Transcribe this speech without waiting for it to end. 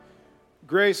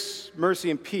Grace, mercy,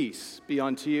 and peace be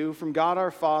unto you from God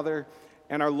our Father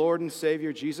and our Lord and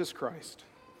Savior Jesus Christ.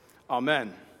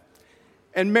 Amen.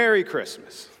 And Merry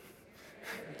Christmas.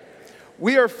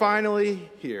 We are finally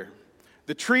here.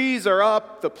 The trees are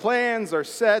up, the plans are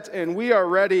set, and we are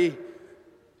ready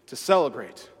to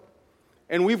celebrate.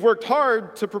 And we've worked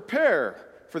hard to prepare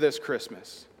for this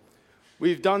Christmas.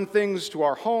 We've done things to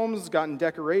our homes, gotten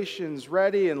decorations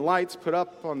ready and lights put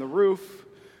up on the roof.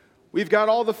 We've got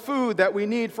all the food that we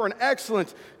need for an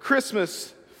excellent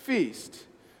Christmas feast.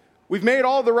 We've made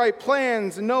all the right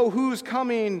plans and know who's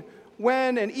coming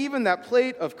when, and even that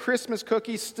plate of Christmas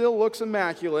cookies still looks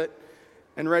immaculate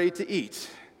and ready to eat.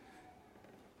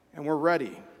 And we're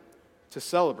ready to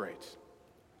celebrate.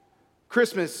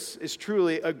 Christmas is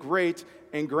truly a great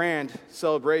and grand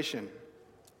celebration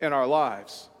in our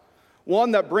lives.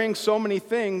 One that brings so many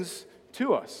things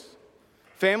to us.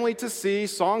 Family to see,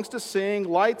 songs to sing,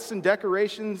 lights and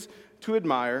decorations to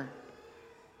admire.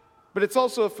 But it's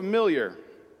also a familiar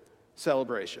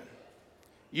celebration.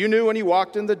 You knew when you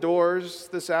walked in the doors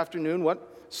this afternoon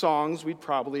what songs we'd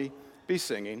probably be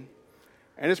singing.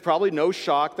 And it's probably no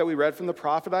shock that we read from the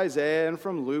prophet Isaiah and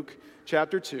from Luke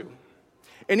chapter 2.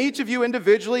 And each of you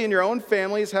individually in your own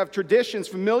families have traditions,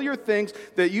 familiar things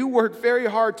that you work very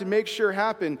hard to make sure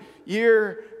happen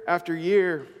year after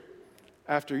year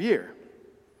after year.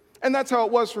 And that's how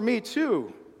it was for me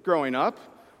too, growing up.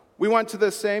 We went to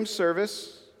the same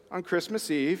service on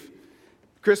Christmas Eve.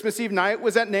 Christmas Eve night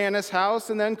was at Nana's house,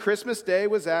 and then Christmas Day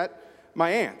was at my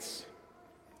aunt's.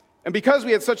 And because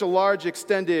we had such a large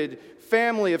extended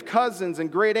family of cousins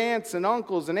and great aunts and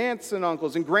uncles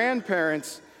and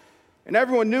grandparents, and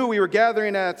everyone knew we were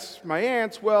gathering at my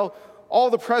aunt's, well, all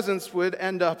the presents would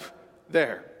end up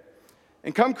there.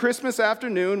 And come Christmas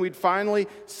afternoon, we'd finally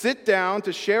sit down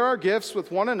to share our gifts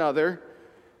with one another,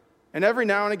 and every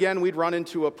now and again, we'd run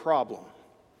into a problem.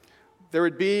 There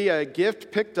would be a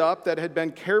gift picked up that had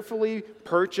been carefully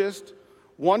purchased,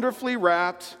 wonderfully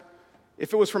wrapped.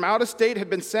 If it was from out of state, had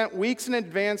been sent weeks in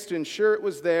advance to ensure it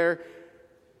was there,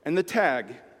 and the tag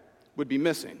would be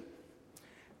missing.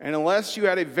 And unless you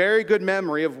had a very good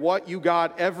memory of what you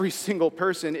got every single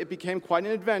person, it became quite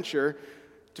an adventure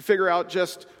to figure out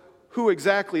just who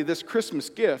exactly this Christmas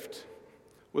gift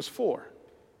was for.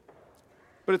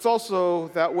 But it's also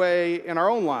that way in our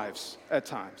own lives at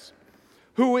times.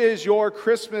 Who is your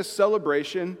Christmas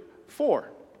celebration for?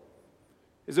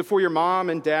 Is it for your mom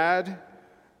and dad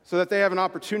so that they have an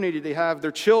opportunity to have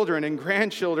their children and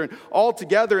grandchildren all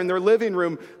together in their living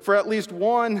room for at least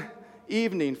one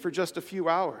evening for just a few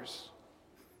hours?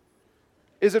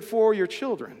 Is it for your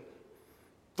children,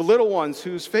 the little ones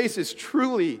whose faces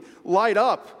truly light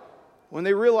up when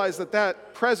they realize that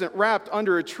that present wrapped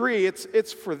under a tree,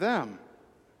 it's for them?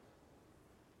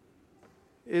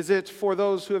 Is it for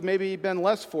those who have maybe been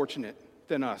less fortunate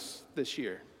than us this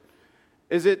year?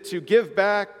 Is it to give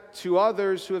back to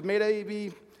others who have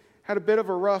maybe had a bit of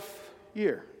a rough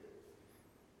year?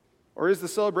 Or is the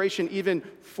celebration even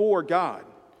for God?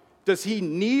 Does he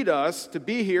need us to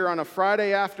be here on a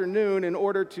Friday afternoon in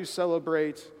order to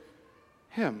celebrate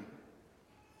him?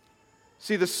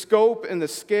 See, the scope and the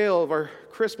scale of our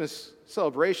Christmas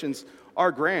celebrations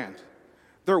are grand.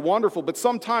 They're wonderful, but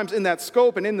sometimes in that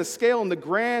scope and in the scale and the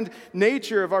grand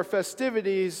nature of our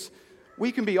festivities,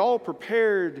 we can be all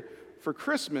prepared for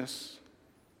Christmas,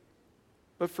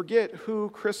 but forget who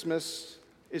Christmas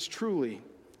is truly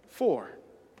for.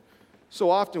 So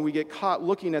often we get caught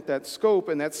looking at that scope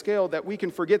and that scale that we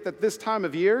can forget that this time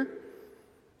of year,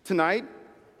 tonight,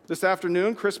 this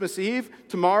afternoon, Christmas Eve,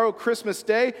 tomorrow, Christmas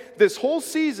Day, this whole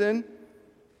season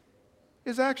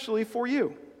is actually for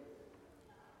you.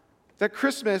 That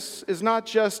Christmas is not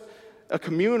just a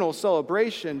communal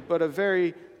celebration, but a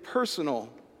very personal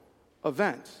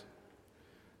event.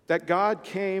 That God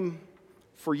came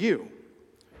for you.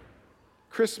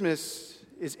 Christmas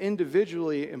is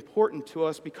individually important to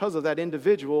us because of that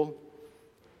individual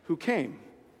who came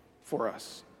for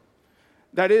us.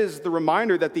 That is the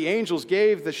reminder that the angels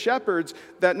gave the shepherds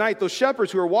that night, those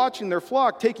shepherds who are watching their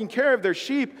flock, taking care of their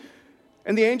sheep.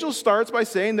 And the angel starts by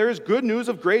saying there is good news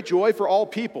of great joy for all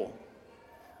people.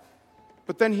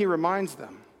 But then he reminds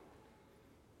them,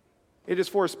 it is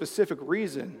for a specific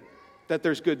reason that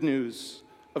there's good news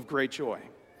of great joy.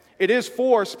 It is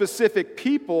for specific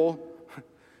people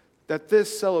that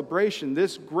this celebration,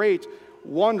 this great,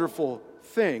 wonderful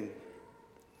thing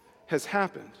has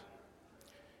happened.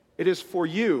 It is for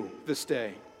you this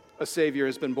day. A Savior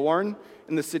has been born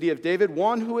in the city of David,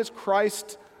 one who is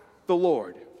Christ the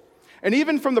Lord. And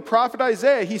even from the prophet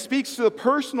Isaiah, he speaks to the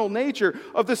personal nature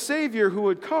of the Savior who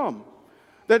would come.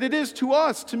 That it is to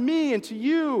us, to me, and to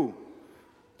you,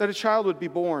 that a child would be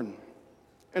born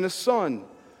and a son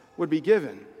would be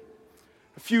given.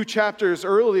 A few chapters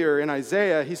earlier in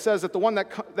Isaiah, he says that the one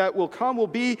that will come will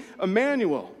be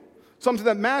Emmanuel, something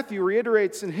that Matthew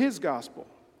reiterates in his gospel.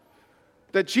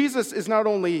 That Jesus is not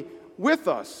only with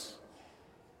us,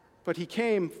 but he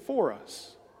came for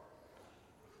us.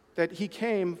 That he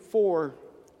came for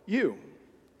you.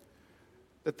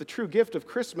 That the true gift of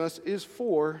Christmas is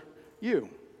for you.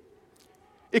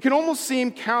 It can almost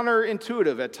seem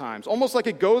counterintuitive at times, almost like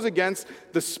it goes against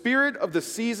the spirit of the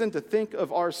season to think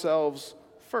of ourselves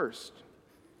first.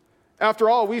 After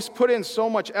all, we've put in so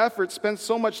much effort, spent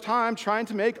so much time trying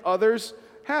to make others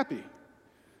happy.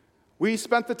 We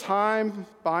spent the time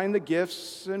buying the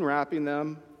gifts and wrapping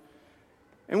them.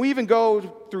 And we even go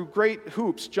through great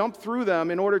hoops, jump through them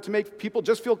in order to make people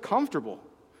just feel comfortable.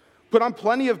 Put on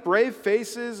plenty of brave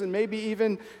faces and maybe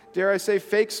even, dare I say,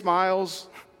 fake smiles.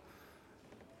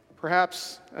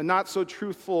 Perhaps a not so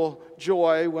truthful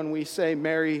joy when we say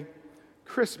Merry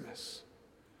Christmas.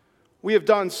 We have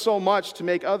done so much to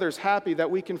make others happy that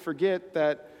we can forget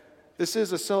that this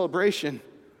is a celebration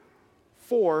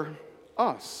for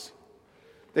us.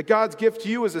 That God's gift to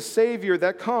you is a Savior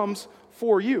that comes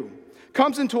for you.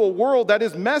 Comes into a world that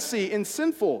is messy and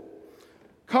sinful.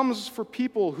 Comes for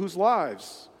people whose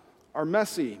lives are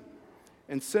messy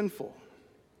and sinful.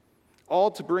 All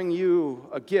to bring you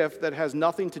a gift that has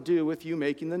nothing to do with you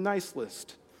making the nice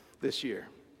list this year.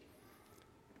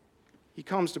 He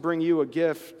comes to bring you a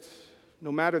gift,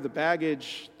 no matter the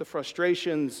baggage, the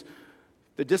frustrations,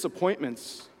 the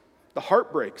disappointments, the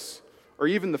heartbreaks, or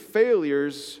even the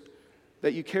failures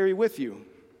that you carry with you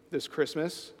this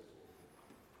Christmas.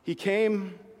 He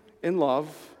came in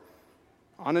love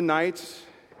on a night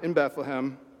in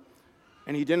Bethlehem,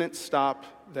 and he didn't stop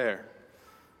there.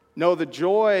 No, the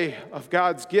joy of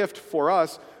God's gift for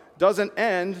us doesn't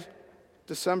end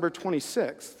December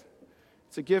 26th.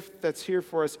 It's a gift that's here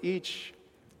for us each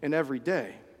and every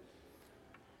day.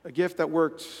 A gift that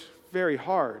worked very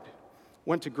hard,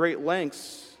 went to great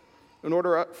lengths in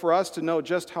order for us to know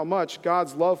just how much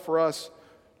God's love for us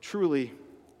truly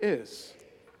is.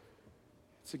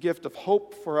 It's a gift of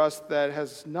hope for us that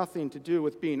has nothing to do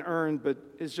with being earned, but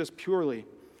is just purely,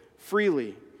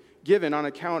 freely given on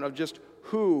account of just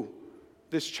who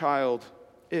this child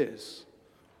is,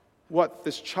 what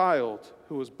this child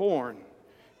who was born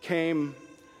came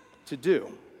to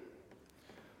do.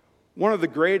 One of the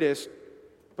greatest,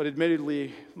 but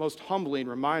admittedly most humbling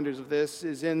reminders of this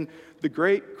is in the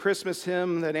great Christmas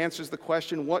hymn that answers the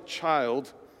question, what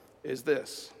child is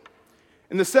this?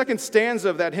 In the second stanza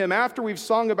of that hymn, after we've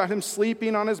sung about him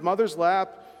sleeping on his mother's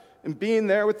lap and being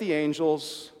there with the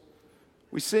angels,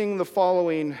 we sing the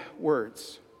following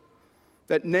words,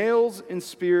 that nails and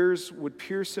spears would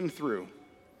pierce him through,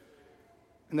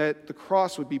 and that the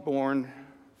cross would be borne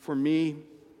for me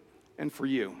and for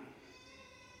you.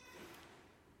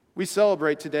 We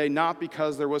celebrate today not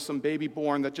because there was some baby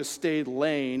born that just stayed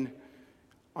laying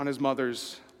on his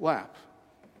mother's lap.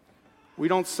 We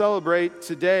don't celebrate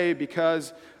today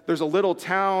because there's a little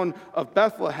town of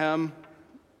Bethlehem,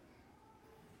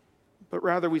 but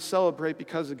rather we celebrate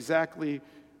because exactly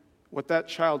what that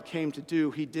child came to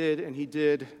do, he did, and he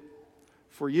did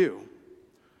for you.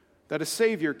 That a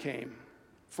Savior came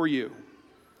for you.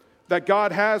 That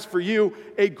God has for you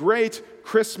a great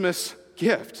Christmas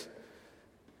gift.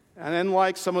 And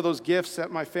unlike some of those gifts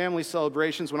at my family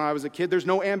celebrations when I was a kid, there's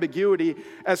no ambiguity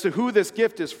as to who this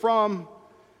gift is from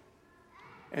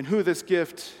and who this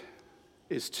gift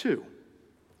is to.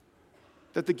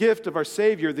 That the gift of our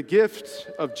Savior, the gift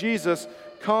of Jesus,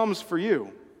 comes for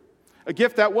you. A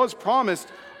gift that was promised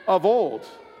of old,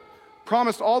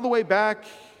 promised all the way back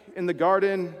in the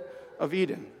Garden of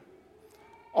Eden,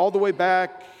 all the way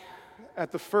back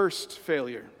at the first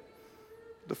failure,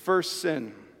 the first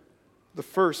sin, the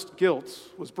first guilt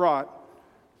was brought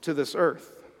to this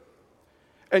earth.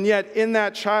 And yet in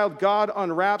that child, God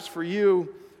unwraps for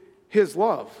you his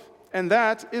love. And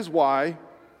that is why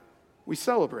we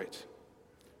celebrate.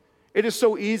 It is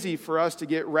so easy for us to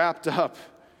get wrapped up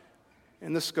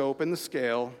in the scope and the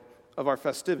scale of our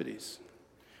festivities.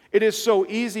 It is so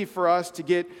easy for us to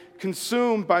get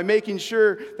consumed by making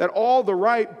sure that all the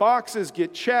right boxes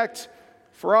get checked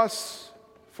for us,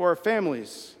 for our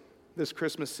families this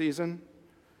Christmas season.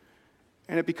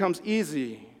 And it becomes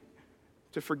easy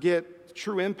to forget the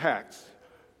true impact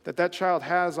that that child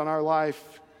has on our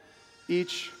life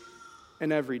each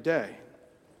and every day.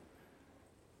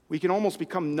 We can almost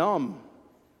become numb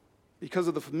because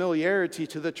of the familiarity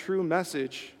to the true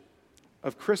message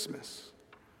of Christmas.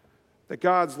 That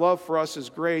God's love for us is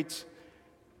great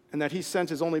and that he sent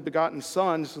his only begotten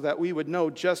Son so that we would know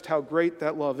just how great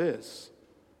that love is.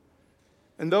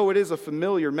 And though it is a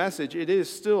familiar message, it is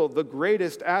still the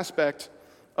greatest aspect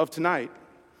of tonight.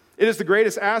 It is the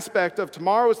greatest aspect of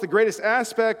tomorrow. It's the greatest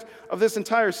aspect of this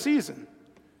entire season.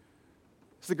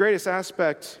 It's the greatest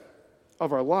aspect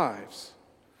of our lives.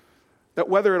 That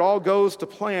whether it all goes to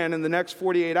plan in the next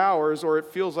 48 hours or it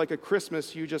feels like a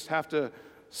Christmas you just have to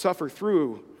suffer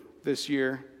through this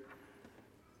year,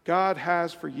 God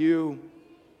has for you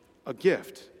a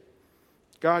gift.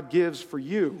 God gives for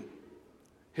you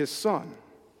his Son.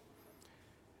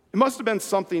 It must have been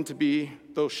something to be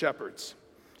those shepherds.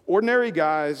 Ordinary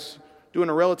guys doing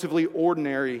a relatively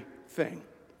ordinary thing,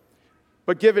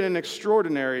 but given an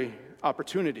extraordinary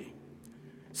opportunity.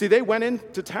 See, they went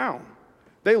into town.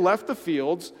 They left the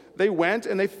fields. They went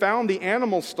and they found the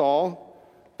animal stall.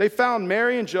 They found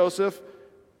Mary and Joseph,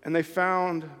 and they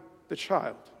found the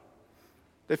child.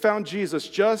 They found Jesus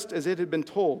just as it had been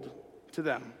told to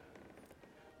them.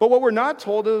 But what we're not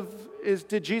told of is,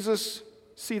 did Jesus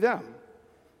see them?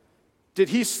 Did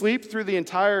he sleep through the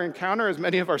entire encounter, as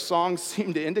many of our songs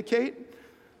seem to indicate?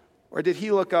 Or did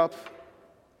he look up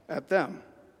at them?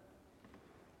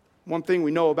 One thing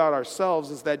we know about ourselves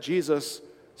is that Jesus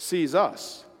sees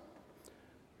us.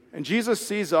 And Jesus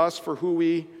sees us for who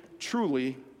we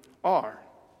truly are.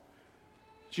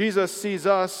 Jesus sees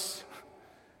us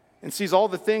and sees all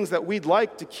the things that we'd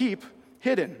like to keep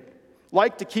hidden,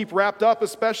 like to keep wrapped up,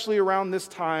 especially around this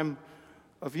time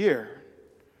of year.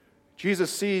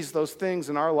 Jesus sees those things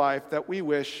in our life that we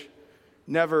wish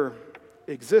never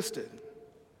existed.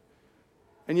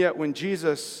 And yet when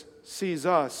Jesus sees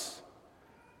us,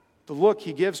 the look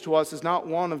he gives to us is not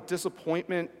one of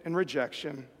disappointment and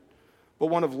rejection, but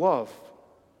one of love,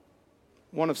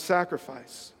 one of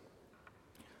sacrifice.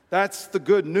 That's the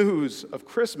good news of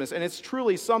Christmas, and it's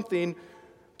truly something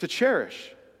to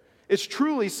cherish. It's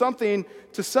truly something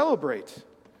to celebrate,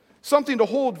 something to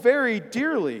hold very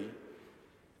dearly,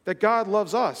 that God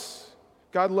loves us,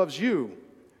 God loves you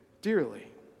dearly,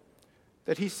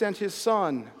 that he sent his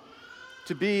Son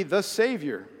to be the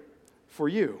Savior for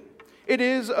you. It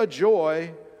is a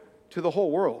joy to the whole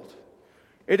world.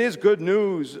 It is good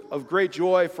news of great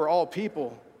joy for all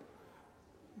people,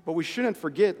 but we shouldn't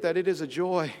forget that it is a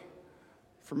joy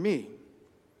for me.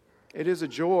 It is a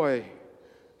joy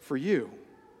for you.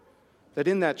 That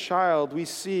in that child we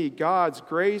see God's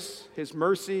grace, his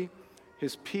mercy,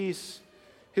 his peace,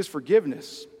 his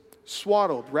forgiveness,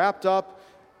 swaddled, wrapped up,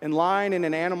 and lying in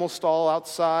an animal stall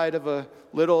outside of a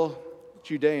little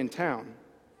Judean town.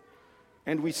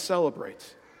 And we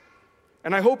celebrate.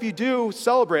 And I hope you do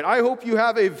celebrate. I hope you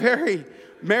have a very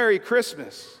Merry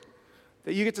Christmas,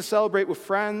 that you get to celebrate with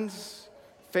friends,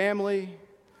 family,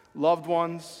 loved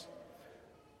ones.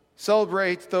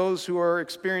 Celebrate those who are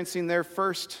experiencing their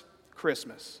first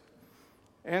Christmas,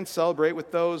 and celebrate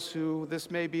with those who this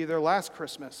may be their last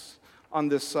Christmas on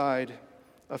this side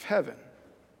of heaven.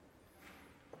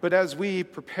 But as we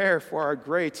prepare for our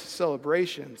great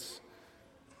celebrations,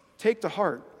 take to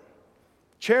heart,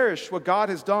 cherish what God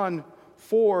has done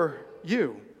for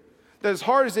you. That as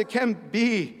hard as it can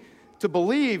be to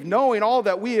believe, knowing all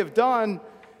that we have done,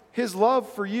 his love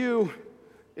for you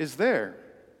is there.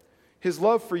 His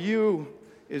love for you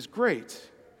is great.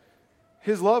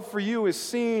 His love for you is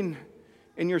seen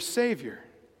in your Savior,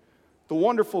 the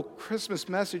wonderful Christmas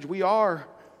message we are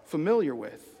familiar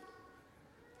with.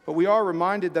 But we are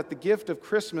reminded that the gift of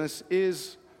Christmas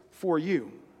is for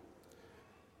you,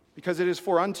 because it is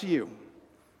for unto you,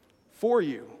 for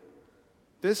you,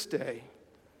 this day,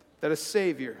 that a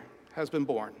Savior has been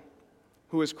born,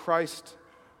 who is Christ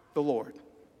the Lord.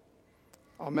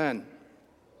 Amen.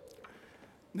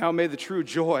 Now may the true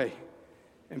joy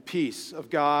and peace of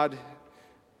God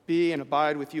be and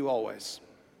abide with you always.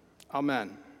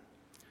 Amen.